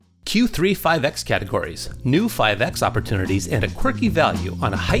Q3 5X categories, new 5X opportunities, and a quirky value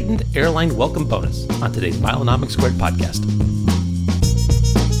on a heightened airline welcome bonus on today's Milenomics Squared podcast.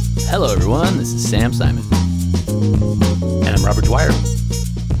 Hello, everyone. This is Sam Simon. And I'm Robert Dwyer.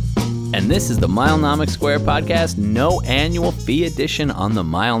 And this is the Milenomics Squared podcast, no annual fee edition on the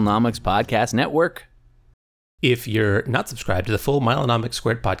Milenomics Podcast Network. If you're not subscribed to the full Milenomics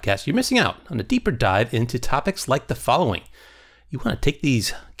Squared podcast, you're missing out on a deeper dive into topics like the following. You want to take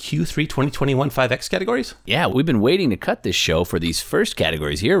these Q3 2021 5X categories? Yeah, we've been waiting to cut this show for these first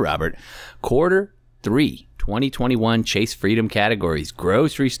categories here, Robert. Quarter 3 2021 Chase Freedom categories,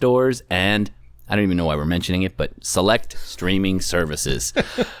 grocery stores, and I don't even know why we're mentioning it, but select streaming services.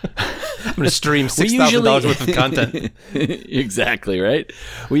 I'm going to stream $6,000 worth of content. Exactly, right?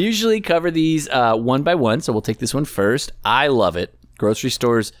 We usually cover these one by one, so we'll take this one first. I love it. Grocery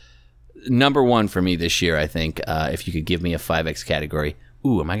stores, number one for me this year, I think, if you could give me a 5X category.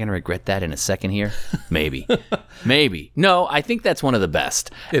 Ooh, am I going to regret that in a second here? Maybe. Maybe. No, I think that's one of the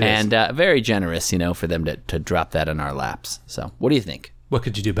best. It is. And very generous, for them to drop that in our laps. So what do you think? What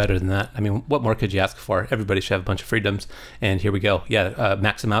could you do better than that? I mean, what more could you ask for? Everybody should have a bunch of freedoms. And here we go. Yeah,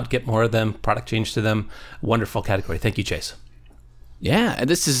 max them out, get more of them, product change to them. Wonderful category. Thank you, Chase. Yeah, and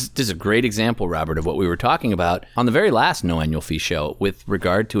this is a great example, Robert, of what we were talking about on the very last no annual fee show with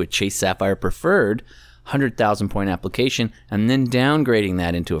regard to a Chase Sapphire Preferred 100,000 point application and then downgrading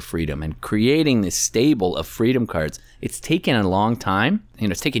that into a Freedom and creating this stable of Freedom cards. It's taken a long time.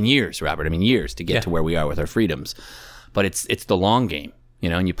 It's taken years, Robert. I mean, years to get to where we are with our Freedoms. But it's the long game.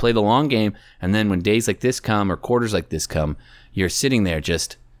 And you play the long game, and then when days like this come or quarters like this come, you're sitting there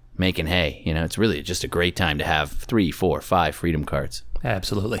just making hay. It's really just a great time to have 3, 4, 5 Freedom cards.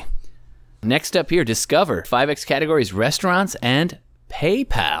 Absolutely. Next up here, Discover. 5X categories, restaurants, and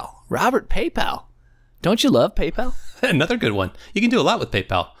PayPal. Robert, PayPal. Don't you love PayPal? Another good one. You can do a lot with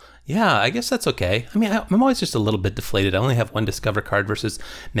PayPal. Yeah, I guess that's okay. I mean, I'm always just a little bit deflated. I only have one Discover card versus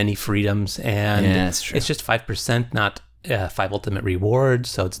many Freedoms, and that's true. It's just 5%, not 5 ultimate rewards,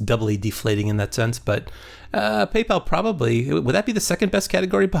 so it's doubly deflating in that sense. But PayPal probably, would that be the second best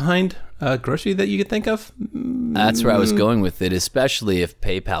category behind grocery that you could think of? That's where I was going with it, especially if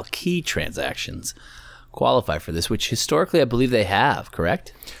PayPal key transactions qualify for this, which historically I believe they have,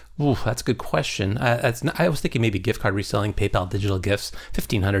 correct? Ooh, that's a good question. I was thinking maybe gift card reselling, PayPal digital gifts.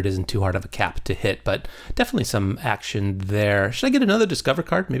 1,500 isn't too hard of a cap to hit, but definitely some action there. Should I get another Discover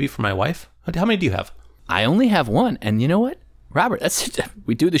card, maybe for my wife? How many do you have? I only have one, and you know what, Robert?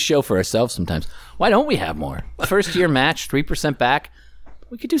 We do the show for ourselves sometimes. Why don't we have more? First year match, 3% back.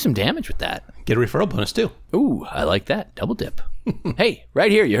 We could do some damage with that. Get a referral bonus too. Ooh, I like that. Double dip. Hey,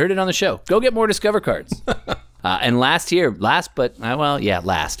 right here, you heard it on the show. Go get more Discover cards. And last, City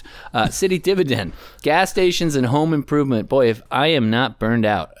Dividend, gas stations and home improvement. Boy, if I am not burned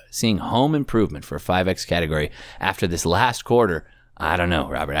out seeing home improvement for 5X category after this last quarter, I don't know,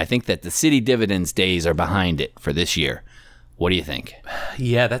 Robert. I think that the City Dividends days are behind it for this year. What do you think?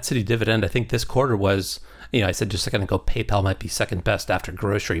 Yeah, that City Dividend, I think this quarter was, I said just a second ago, PayPal might be second best after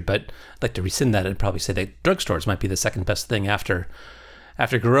grocery, but I'd like to rescind that and probably say that drugstores might be the second best thing after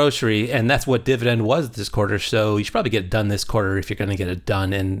grocery, and that's what Dividend was this quarter. So you should probably get it done this quarter if you're going to get it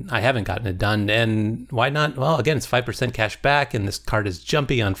done, and I haven't gotten it done. And why not? Well, again, it's 5% cash back, and this card is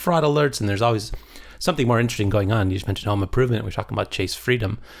jumpy on fraud alerts, and there's always something more interesting going on. You just mentioned home improvement. We're talking about Chase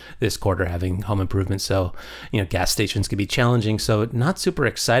Freedom this quarter having home improvement. So, gas stations can be challenging. So not super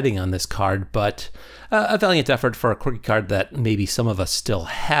exciting on this card, but a valiant effort for a quirky card that maybe some of us still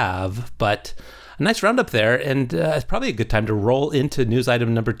have, but a nice roundup there. And it's probably a good time to roll into news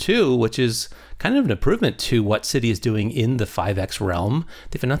item number 2, which is kind of an improvement to what Citi is doing in the 5X realm.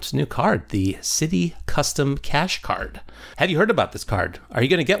 They've announced a new card, the Citi Custom Cash Card. Have you heard about this card? Are you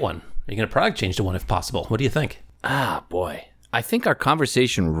going to get one? Are you going to product change to one if possible? What do you think? Boy. I think our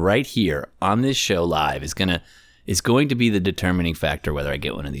conversation right here on this show live is going to be the determining factor whether I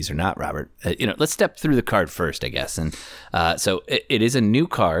get one of these or not, Robert. Let's step through the card first, I guess. And so it is a new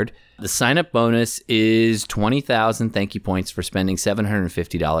card. The sign-up bonus is 20,000 thank you points for spending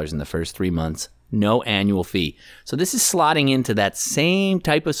 $750 in the first 3 months. No annual fee. So this is slotting into that same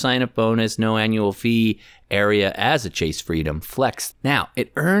type of sign-up bonus, no annual fee area as a Chase Freedom Flex. Now,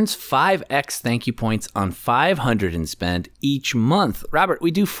 it earns 5X thank you points on 500 in spend each month. Robert,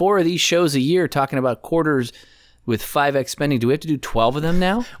 we do 4 of these shows a year talking about quarters with 5X spending. Do we have to do 12 of them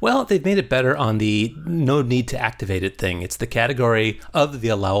now? Well, they've made it better on the no need to activate it thing. It's the category of the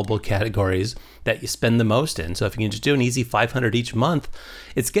allowable categories that you spend the most in. So if you can just do an easy $500 each month,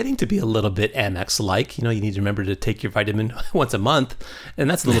 it's getting to be a little bit Amex-like. You need to remember to take your vitamin once a month, and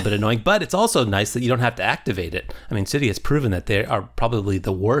that's a little bit annoying. But it's also nice that you don't have to activate it. I mean, Citi has proven that they are probably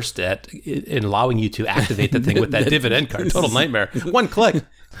the worst in allowing you to activate the thing with that dividend card. Total nightmare. One click.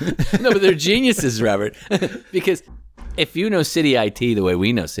 No, but they're geniuses, Robert, because if you know Citi IT the way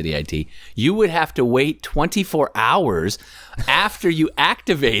we know Citi IT, you would have to wait 24 hours after you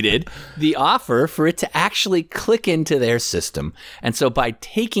activated the offer for it to actually click into their system. And so by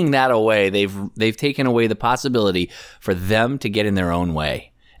taking that away, they've taken away the possibility for them to get in their own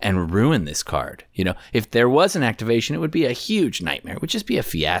way and ruin this card. If there was an activation, it would be a huge nightmare. It would just be a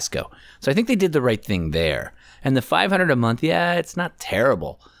fiasco. So I think they did the right thing there. And the $500 a month, yeah, it's not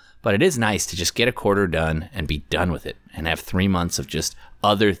terrible. But it is nice to just get a quarter done and be done with it and have 3 months of just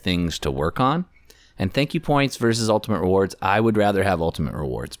other things to work on. And thank you points versus ultimate rewards. I would rather have ultimate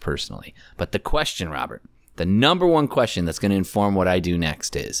rewards personally. But the question, Robert, the number one question that's going to inform what I do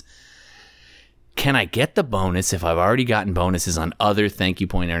next is, can I get the bonus if I've already gotten bonuses on other thank you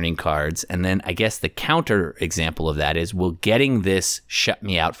point earning cards? And then I guess the counter example of that is, will getting this shut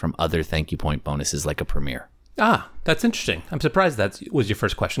me out from other thank you point bonuses like a Premier? That's interesting. I'm surprised that was your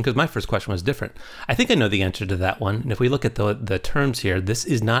first question, because my first question was different. I think I know the answer to that one. And if we look at the terms here, this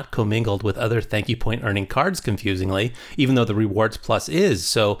is not commingled with other thank you point earning cards, confusingly, even though the Rewards Plus is.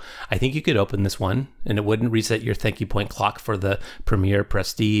 So I think you could open this one and it wouldn't reset your thank you point clock for the Premier,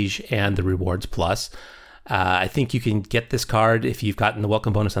 Prestige, and the Rewards Plus. I think you can get this card if you've gotten the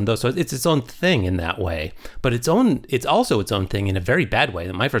welcome bonus on those. So it's its own thing in that way. But it's also its own thing in a very bad way.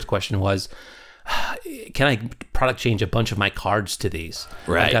 And my first question was, can I product change a bunch of my cards to these?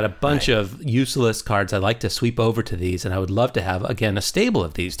 Right. I've got a bunch of useless cards I'd like to sweep over to these, and I would love to have, again, a stable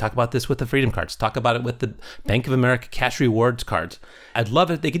of these. Talk about this with the Freedom cards. Talk about it with the Bank of America Cash Rewards cards. I'd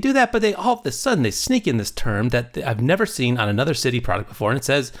love it if they could do that, but they all of a sudden they sneak in this term that I've never seen on another Citi product before, and it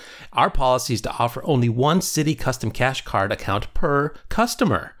says, our policy is to offer only one Citi custom cash card account per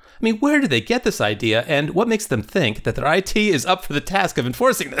customer. I mean, where did they get this idea, and what makes them think that their IT is up for the task of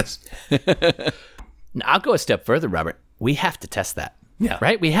enforcing this? I'll go a step further, Robert. We have to test that. Yeah.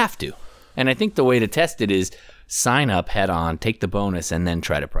 Right? We have to. And I think the way to test it is sign up head on, take the bonus, and then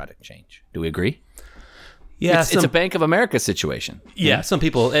try to product change. Do we agree? Yeah, it's a Bank of America situation. Yeah, some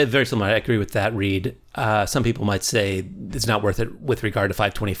people, very similar. I agree with that, Reed. Some people might say it's not worth it with regard to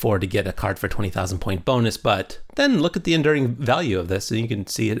 524 to get a card for 20,000 point bonus, but then look at the enduring value of this, and you can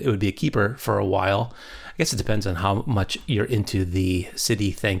see it would be a keeper for a while. I guess it depends on how much you're into the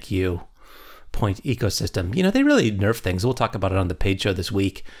Citi thank you point ecosystem. They really nerf things. We'll talk about it on the Page Show this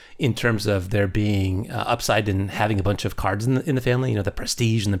week in terms of there being upside in having a bunch of cards in the family, the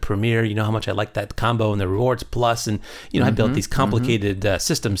Prestige and the Premier. You know how much I like that combo and the Rewards Plus. And, I built these complicated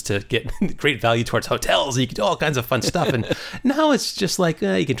systems to get great value towards hotels. And you can do all kinds of fun stuff. And now it's just like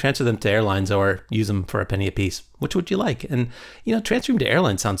you can transfer them to airlines or use them for a penny a piece. Which would you like? And, transferring to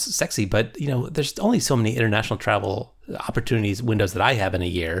airlines sounds sexy, but, there's only so many international travel opportunities windows that I have in a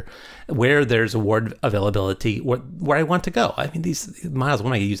year where there's award availability where I want to go. I mean, these miles,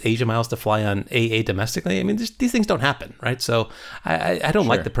 when I use Asia miles to fly on AA domestically, I mean, these things don't happen, right? So I don't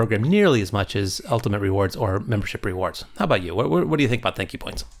like the program nearly as much as Ultimate Rewards or Membership Rewards. How about you? What do you think about thank you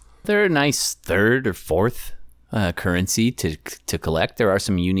points? They're a nice third or fourth currency to collect. There are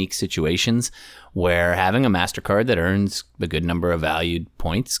some unique situations where having a MasterCard that earns a good number of valued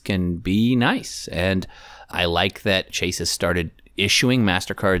points can be nice. And I like that Chase has started issuing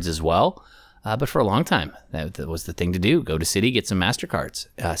MasterCards as well. But for a long time, that was the thing to do. Go to Citi, get some MasterCards.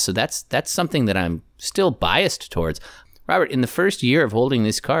 So that's something that I'm still biased towards. Robert, in the first year of holding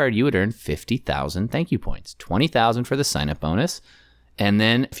this card, you would earn 50,000 thank you points, 20,000 for the sign-up bonus. And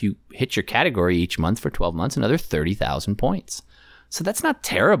then if you hit your category each month for 12 months, another 30,000 points. So that's not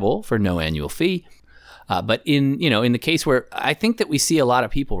terrible for no annual fee. But in the case where I think that we see a lot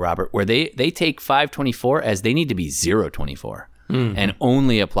of people, Robert, where they take 524 as they need to be 024 and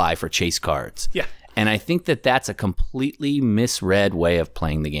only apply for Chase cards. Yeah. And I think that that's a completely misread way of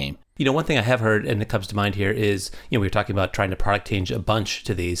playing the game. One thing I have heard, and it comes to mind here, is, we were talking about trying to product change a bunch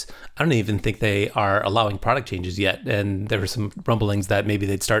to these. I don't even think they are allowing product changes yet. And there were some rumblings that maybe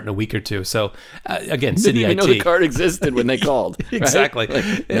they'd start in a week or two. So, again, Citi IT. Didn't even know the card existed when they called. Exactly.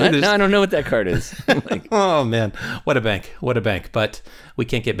 Right? No, I don't know what that card is. Oh, man. What a bank. What a bank. But we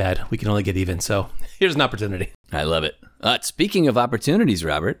can't get bad. We can only get even. So here's an opportunity. I love it. Speaking of opportunities,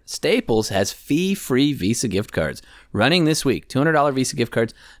 Robert, Staples has fee-free Visa gift cards running this week. $200 Visa gift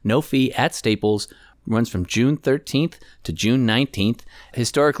cards, no fee at Staples. Runs from June 13th to June 19th.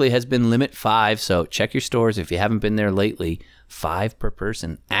 Historically has been limit 5, so check your stores if you haven't been there lately. $5 per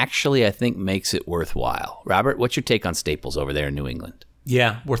person actually, I think, makes it worthwhile. Robert, what's your take on Staples over there in New England?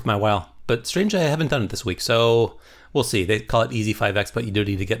 Yeah, worth my while. But strangely, I haven't done it this week, so we'll see. They call it Easy 5X, but you do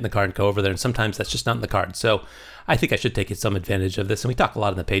need to get in the car and go over there, and sometimes that's just not in the card. So I think I should take some advantage of this. And we talk a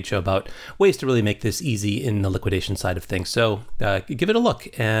lot on the Paige Show about ways to really make this easy in the liquidation side of things. So give it a look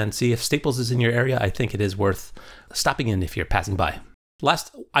and see if Staples is in your area. I think it is worth stopping in if you're passing by.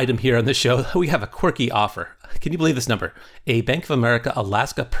 Last item here on the show, we have a quirky offer. Can you believe this number? A Bank of America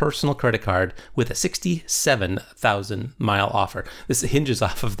Alaska personal credit card with a 67,000 mile offer. This hinges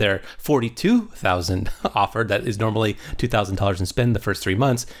off of their 42,000 offer that is normally $2,000 in spend the first 3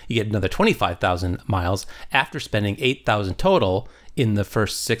 months. You get another 25,000 miles after spending 8,000 total in the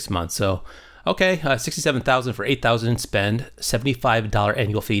first 6 months. So okay, 67,000 for 8,000 spend, $75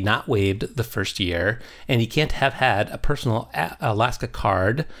 annual fee not waived the first year, and you can't have had a personal Alaska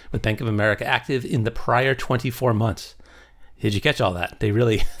card with Bank of America active in the prior 24 months. Did you catch all that? They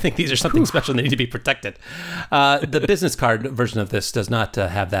really think these are something special and they need to be protected. The business card version of this does not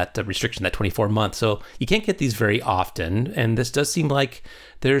have that restriction, that 24 months. So you can't get these very often. And this does seem like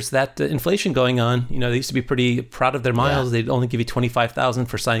there's that inflation going on. You know, they used to be pretty proud of their miles. Yeah. They'd only give you 25,000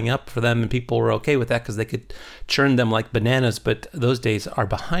 for signing up for them. And people were okay with that because they could churn them like bananas. But those days are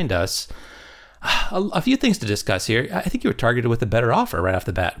behind us. A few things to discuss here. I think you were targeted with a better offer right off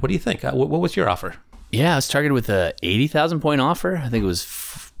the bat. What do you think? What was your offer? Yeah, I was targeted with a 80,000 point offer. I think it was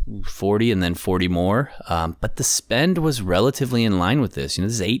 40 and then 40 more. But the spend was relatively in line with this. You know,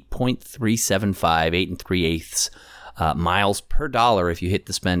 this is 8.375, 8 3/8 miles per dollar if you hit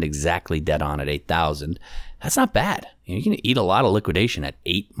the spend exactly dead on at 8,000. That's not bad. You can eat a lot of liquidation at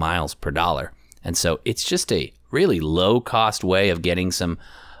 8 miles per dollar. And so it's just a really low cost way of getting some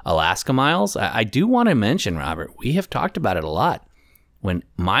Alaska miles. I do want to mention, Robert, we have talked about it a lot. When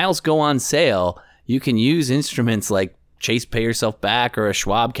miles go on sale, you can use instruments like Chase Pay Yourself Back or a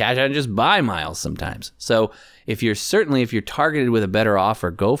Schwab Cash Out and just buy miles sometimes. So if you're targeted with a better offer,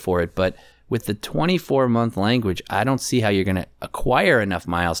 go for it. But with the 24-month language, I don't see how you're going to acquire enough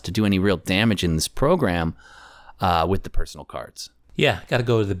miles to do any real damage in this program with the personal cards. Yeah, got to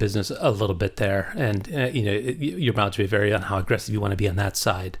go to the business a little bit there. And, your mileage may vary on how aggressive you want to be on that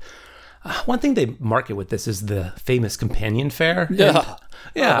side. One thing they market with this is the famous companion fare.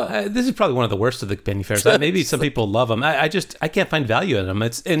 And, this is probably one of the worst of the companion fares. Maybe some people love them. I can't find value in them.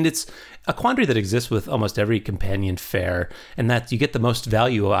 It's a quandary that exists with almost every companion fare, and that you get the most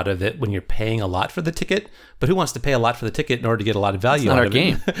value out of it when you're paying a lot for the ticket. But who wants to pay a lot for the ticket in order to get a lot of value out of it?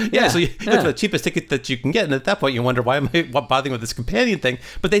 It's not our game. So you go for the cheapest ticket that you can get, and at that point you wonder, why am I bothering with this companion thing?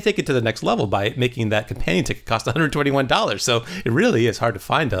 But they take it to the next level by making that companion ticket cost $121. So it really is hard to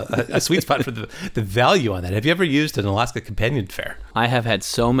find a sweet spot for the value on that. Have you ever used an Alaska companion fare? I have had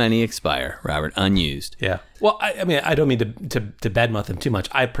so many expire, Robert, unused. Yeah. Well, I don't mean to badmouth them too much.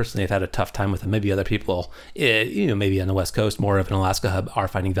 I personally have had a tough time with them. Maybe other people, maybe on the West Coast, more of an Alaska hub, are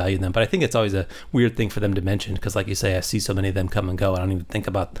finding value in them. But I think it's always a weird thing for them to mention because, like you say, I see so many of them come and go. I don't even think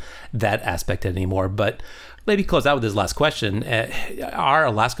about that aspect anymore. But maybe close out with this last question. Are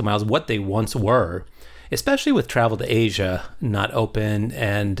Alaska miles what they once were? Especially with travel to Asia not open,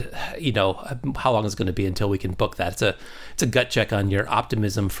 and how long is it going to be until we can book that? It's a gut check on your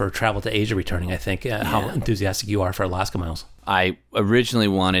optimism for travel to Asia returning. I think how enthusiastic you are for Alaska miles. I originally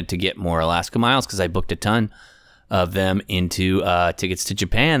wanted to get more Alaska miles because I booked a ton of them into tickets to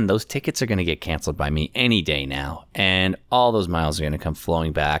Japan. Those tickets are going to get canceled by me any day now, and all those miles are going to come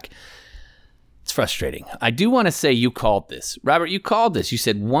flowing back. It's frustrating. I do want to say you called this. Robert, you called this. You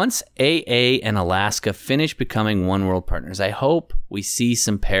said once AA and Alaska finish becoming One World partners, I hope we see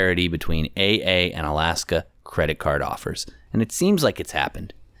some parity between AA and Alaska credit card offers. And it seems like it's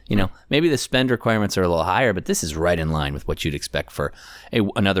happened. Maybe the spend requirements are a little higher, but this is right in line with what you'd expect for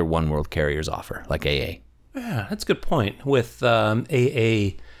another One World carrier's offer, like AA. Yeah, that's a good point. With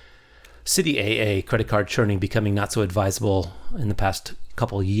AA, City AA credit card churning becoming not so advisable in the past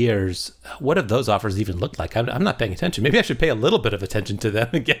couple of years, what have those offers even looked like? I'm not paying attention. Maybe I should pay a little bit of attention to them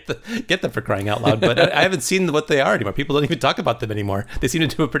and get them for crying out loud. But I haven't seen what they are anymore. People don't even talk about them anymore. They seem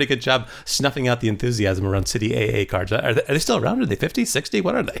to do a pretty good job snuffing out the enthusiasm around City AA cards. Are they still around? Are they 50, 60?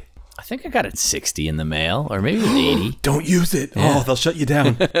 What are they? I think I got it 60 in the mail, or maybe it was 80. Don't use it. Yeah. Oh, they'll shut you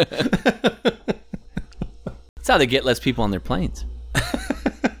down. That's how they get less people on their planes.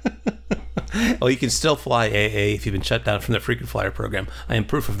 Well, you can still fly AA if you've been shut down from the frequent flyer program. I am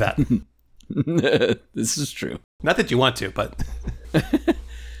proof of that. This is true. Not that you want to, but...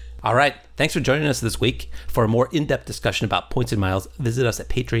 All right. Thanks for joining us this week. For a more in-depth discussion about points and miles, visit us at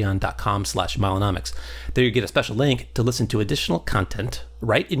patreon.com/milenomics. There you get a special link to listen to additional content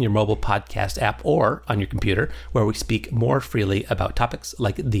right in your mobile podcast app or on your computer, where we speak more freely about topics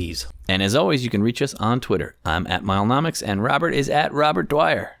like these. And as always, you can reach us on Twitter. I'm at Milenomics and Robert is at Robert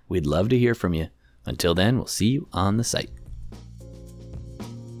Dwyer. We'd love to hear from you. Until then, we'll see you on the site.